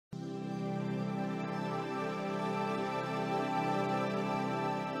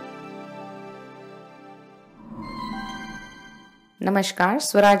Namaskar,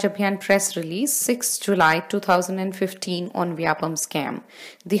 Swaraj Abhiyan press release 6 July 2015 on VYAPAM scam.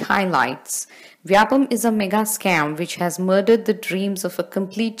 The highlights. VYAPAM is a mega scam which has murdered the dreams of a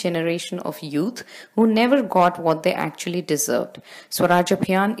complete generation of youth who never got what they actually deserved. Swaraj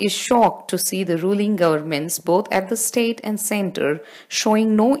Abhiyan is shocked to see the ruling governments both at the state and center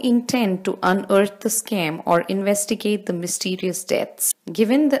showing no intent to unearth the scam or investigate the mysterious deaths.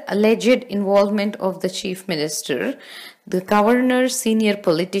 Given the alleged involvement of the chief minister, the governor, senior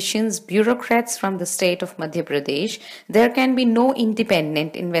politicians, bureaucrats from the state of Madhya Pradesh, there can be no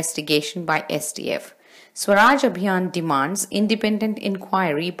independent investigation by STF. Swaraj Abhiyan demands independent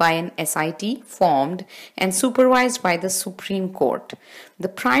inquiry by an SIT formed and supervised by the Supreme Court. The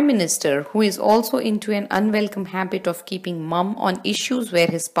Prime Minister, who is also into an unwelcome habit of keeping mum on issues where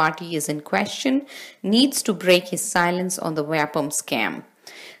his party is in question, needs to break his silence on the VYAPAM scam.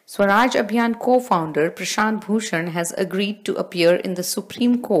 Swaraj Abhiyan co-founder Prashant Bhushan has agreed to appear in the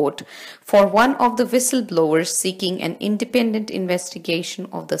Supreme Court for one of the whistleblowers seeking an independent investigation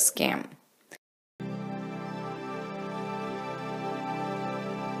of the scam.